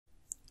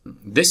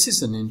This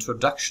is an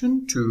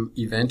introduction to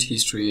event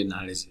history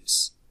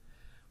analysis.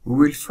 We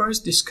will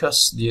first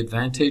discuss the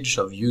advantage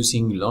of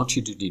using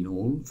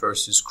longitudinal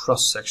versus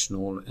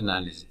cross-sectional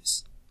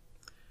analysis.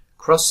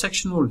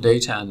 Cross-sectional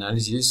data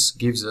analysis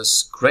gives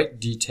us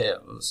great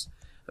details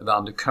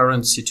about the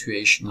current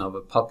situation of a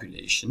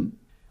population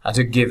at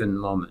a given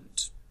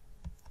moment.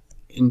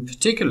 In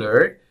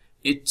particular,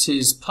 it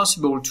is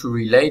possible to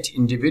relate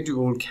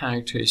individual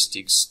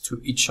characteristics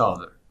to each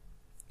other.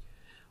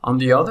 On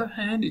the other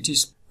hand, it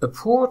is a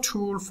poor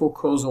tool for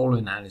causal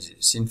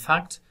analysis. In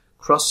fact,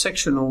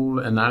 cross-sectional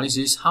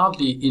analysis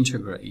hardly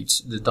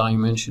integrates the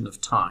dimension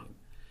of time.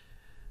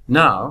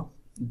 Now,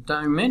 the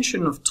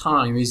dimension of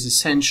time is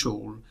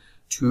essential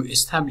to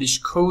establish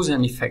cause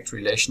and effect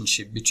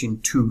relationship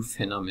between two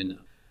phenomena.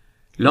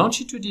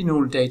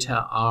 Longitudinal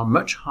data are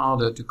much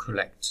harder to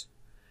collect.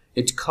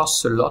 It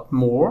costs a lot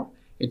more,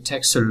 it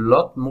takes a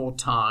lot more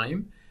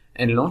time,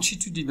 and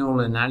longitudinal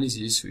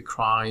analysis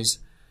requires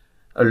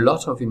a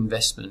lot of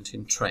investment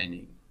in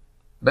training.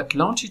 But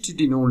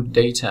longitudinal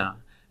data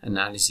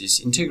analysis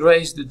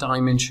integrates the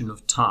dimension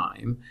of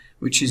time,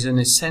 which is an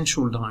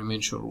essential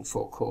dimension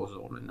for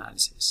causal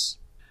analysis.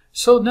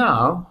 So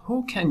now,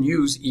 who can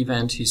use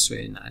event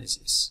history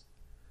analysis?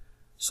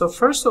 So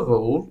first of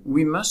all,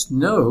 we must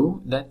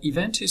know that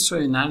event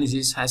history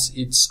analysis has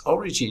its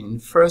origin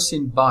first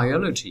in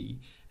biology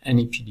and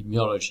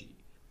epidemiology.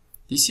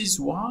 This is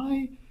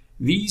why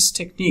these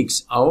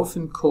techniques are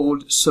often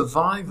called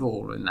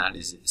survival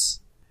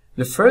analysis.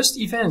 The first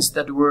events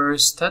that were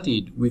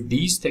studied with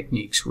these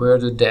techniques were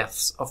the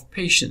deaths of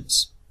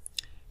patients.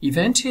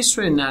 Event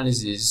history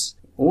analysis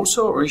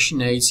also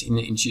originates in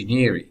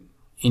engineering.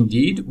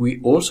 Indeed,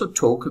 we also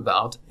talk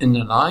about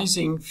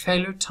analyzing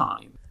failure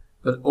time.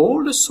 But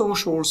all the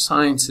social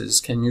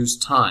sciences can use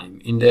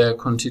time in their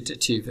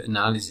quantitative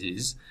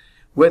analysis,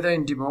 whether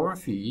in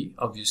demography,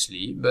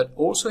 obviously, but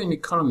also in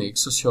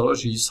economics,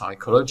 sociology,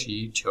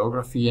 psychology,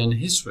 geography, and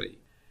history.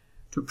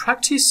 To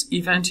practice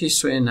event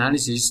history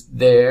analysis,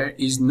 there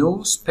is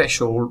no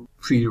special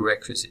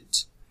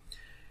prerequisite.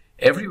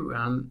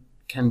 Everyone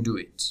can do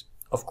it.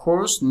 Of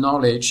course,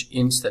 knowledge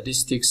in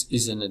statistics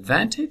is an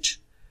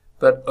advantage,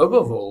 but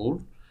above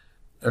all,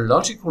 a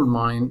logical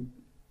mind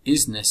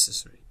is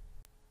necessary.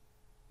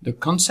 The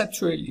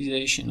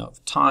conceptualization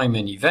of time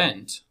and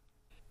event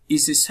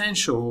is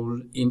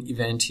essential in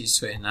event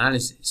history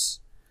analysis.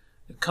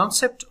 The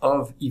concept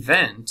of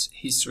event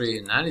history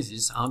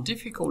analysis are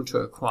difficult to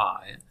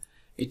acquire.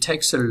 It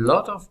takes a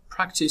lot of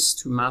practice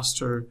to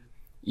master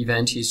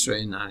event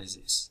history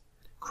analysis.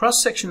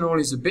 Cross-sectional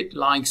is a bit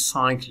like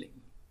cycling.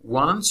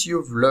 Once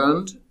you've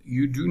learned,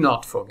 you do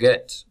not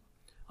forget.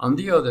 On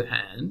the other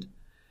hand,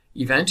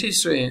 event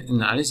history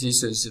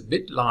analysis is a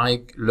bit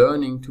like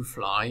learning to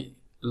fly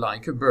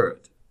like a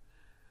bird.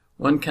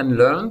 One can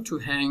learn to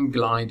hang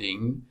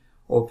gliding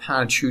or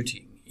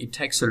parachuting. It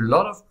takes a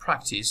lot of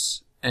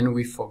practice and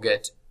we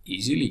forget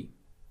easily.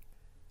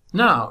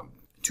 Now,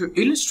 to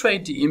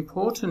illustrate the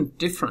important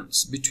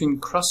difference between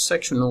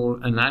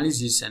cross-sectional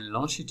analysis and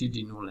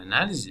longitudinal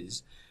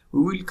analysis,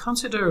 we will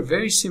consider a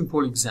very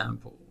simple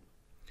example.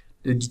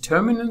 The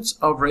determinants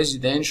of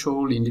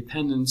residential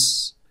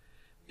independence,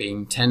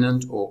 being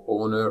tenant or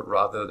owner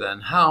rather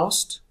than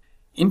housed.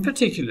 In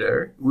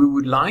particular, we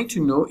would like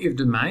to know if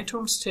the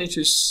marital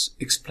status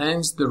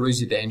explains the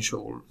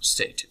residential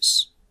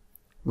status.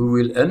 We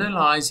will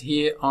analyze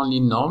here only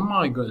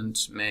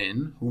non-migrant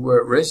men who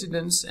were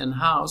residents and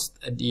housed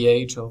at the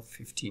age of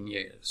 15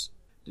 years.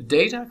 The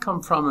data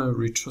come from a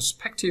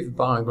retrospective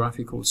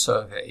biographical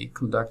survey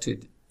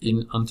conducted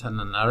in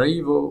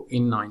Antananarivo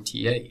in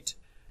 1998.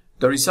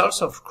 The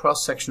results of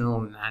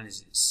cross-sectional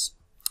analysis.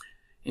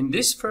 In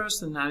this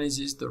first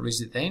analysis, the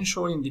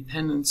residential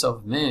independence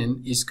of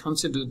men is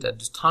considered at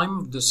the time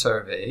of the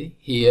survey,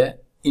 here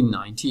in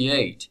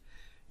 1998,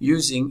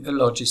 using a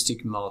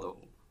logistic model.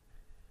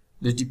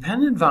 The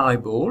dependent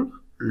variable,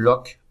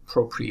 loc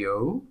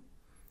proprio,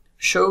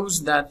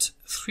 shows that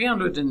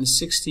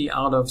 360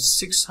 out of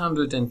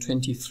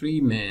 623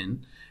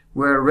 men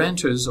were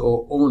renters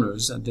or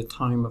owners at the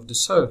time of the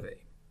survey.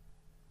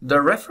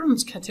 The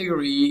reference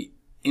category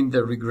in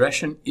the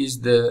regression is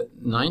the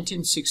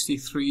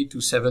 1963 to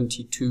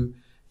 72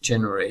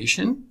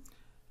 generation,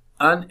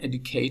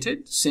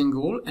 uneducated,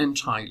 single, and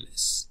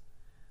childless.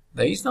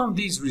 Based on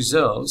these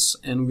results,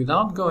 and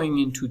without going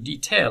into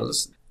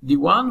details, the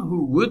one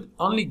who would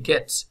only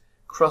get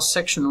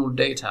cross-sectional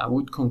data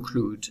would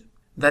conclude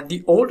that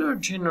the older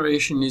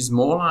generation is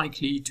more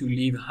likely to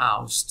leave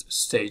housed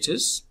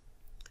status,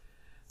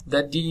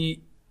 that the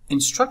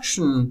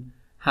instruction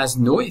has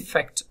no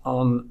effect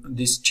on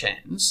this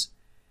chance,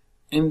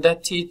 and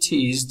that it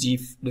is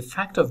the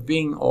fact of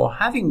being or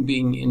having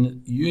been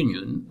in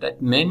union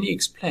that mainly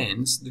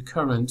explains the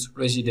current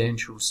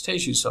residential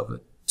status of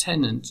a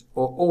tenant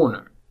or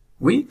owner.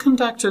 We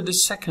conducted a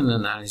second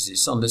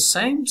analysis on the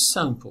same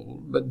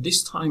sample, but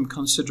this time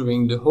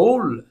considering the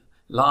whole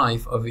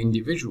life of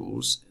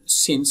individuals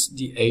since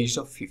the age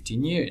of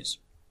 15 years.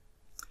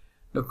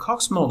 The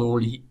Cox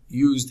model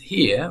used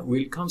here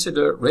will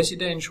consider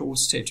residential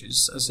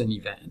status as an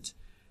event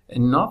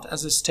and not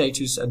as a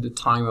status at the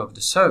time of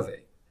the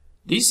survey.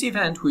 This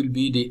event will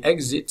be the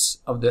exit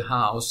of the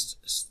housed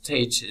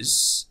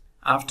status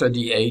after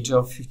the age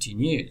of 15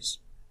 years.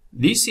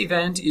 This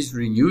event is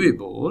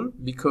renewable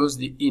because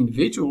the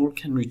individual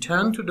can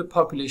return to the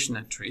population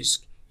at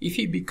risk if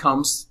he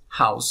becomes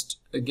housed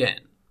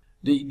again.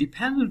 The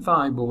dependent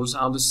variables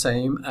are the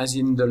same as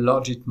in the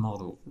logit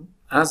model,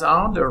 as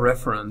are the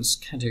reference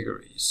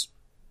categories.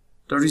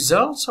 The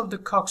results of the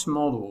Cox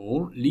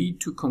model lead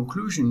to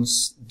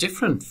conclusions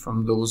different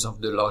from those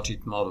of the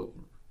logit model.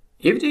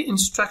 If the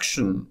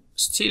instruction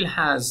still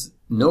has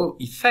no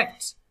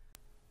effect,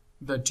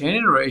 the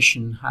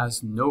generation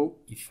has no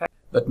effect.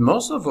 But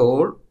most of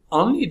all,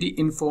 only the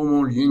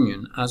informal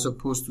union, as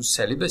opposed to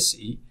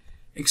celibacy,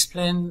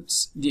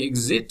 explains the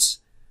exit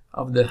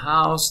of the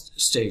housed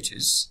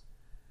status,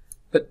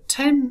 but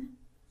 10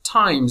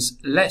 times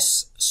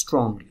less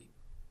strongly.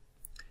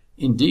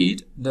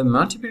 Indeed, the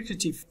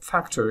multiplicative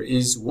factor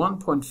is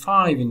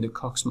 1.5 in the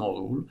Cox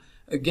model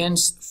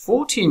against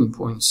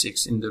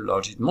 14.6 in the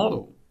logit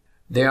model.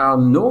 There are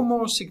no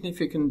more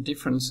significant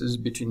differences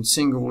between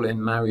single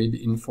and married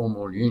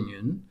informal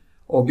union,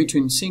 or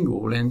between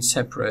single and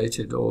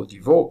separated or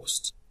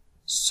divorced.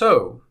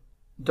 So,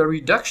 the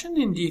reduction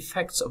in the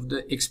effects of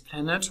the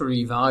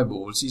explanatory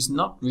variables is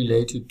not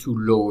related to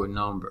lower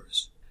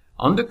numbers.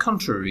 On the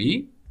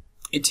contrary,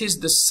 it is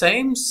the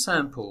same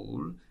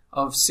sample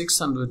of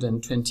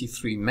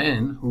 623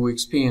 men who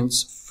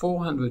experienced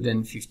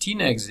 415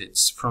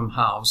 exits from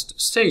housed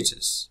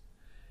status.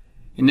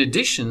 In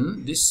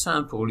addition, this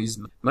sample is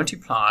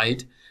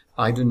multiplied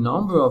by the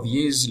number of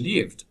years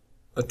lived,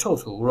 a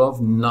total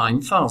of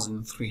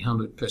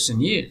 9,300 person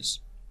years.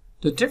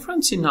 The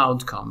difference in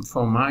outcome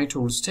for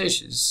marital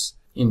status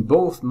in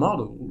both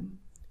models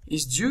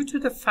is due to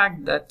the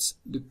fact that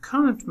the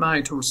current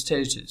marital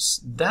status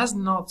does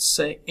not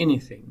say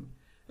anything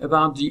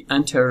about the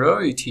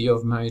anteriority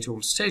of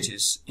marital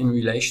status in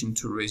relation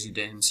to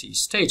residency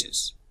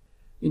status.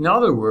 In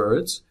other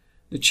words,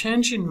 the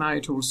change in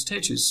marital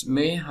status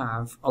may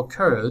have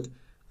occurred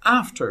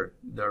after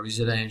the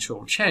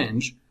residential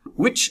change,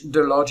 which the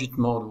logit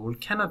model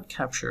cannot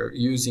capture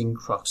using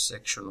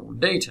cross-sectional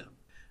data.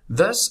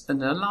 Thus,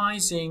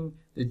 analyzing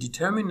the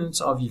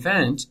determinants of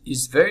event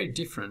is very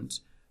different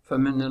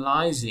from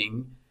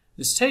analyzing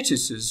the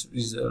statuses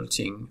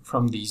resulting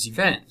from these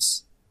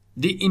events.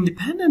 The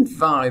independent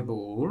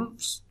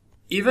variables,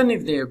 even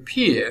if they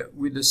appear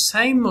with the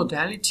same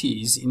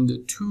modalities in the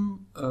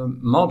two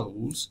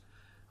models,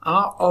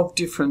 are of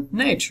different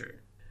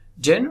nature.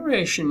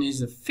 Generation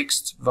is a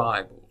fixed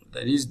variable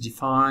that is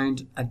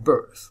defined at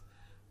birth,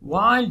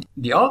 while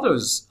the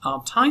others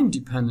are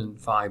time-dependent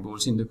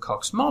variables in the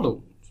Cox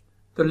model.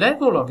 The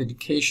level of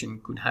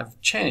education could have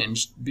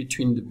changed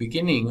between the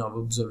beginning of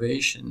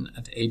observation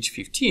at age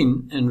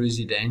 15 and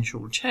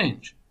residential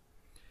change.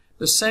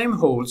 The same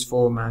holds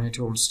for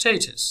marital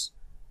status.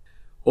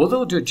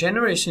 Although the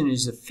generation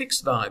is a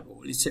fixed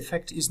variable, its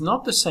effect is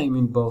not the same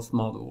in both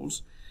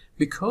models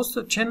because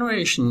the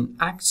generation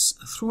acts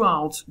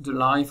throughout the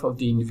life of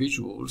the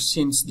individual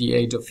since the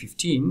age of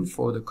 15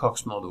 for the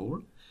Cox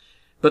model,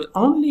 but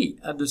only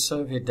at the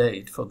survey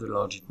date for the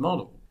logit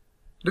model.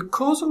 The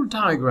causal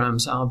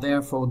diagrams are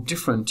therefore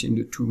different in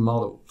the two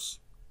models.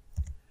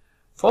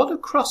 For the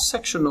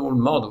cross-sectional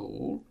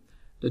model,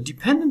 the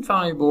dependent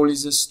variable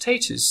is a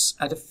status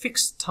at a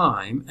fixed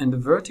time, and the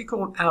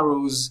vertical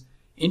arrows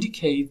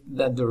indicate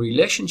that the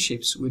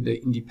relationships with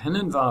the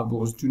independent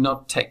variables do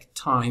not take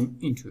time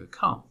into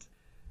account.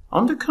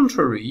 On the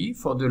contrary,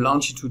 for the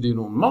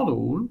longitudinal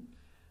model,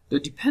 the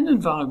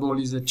dependent variable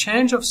is a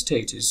change of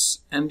status,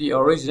 and the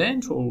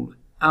horizontal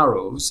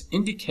arrows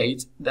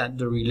indicate that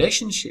the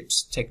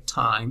relationships take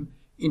time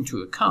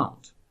into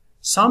account.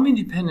 Some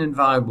independent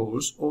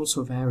variables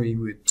also vary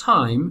with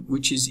time,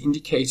 which is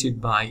indicated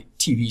by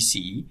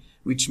TVC,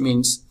 which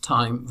means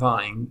time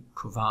varying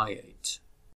covariate.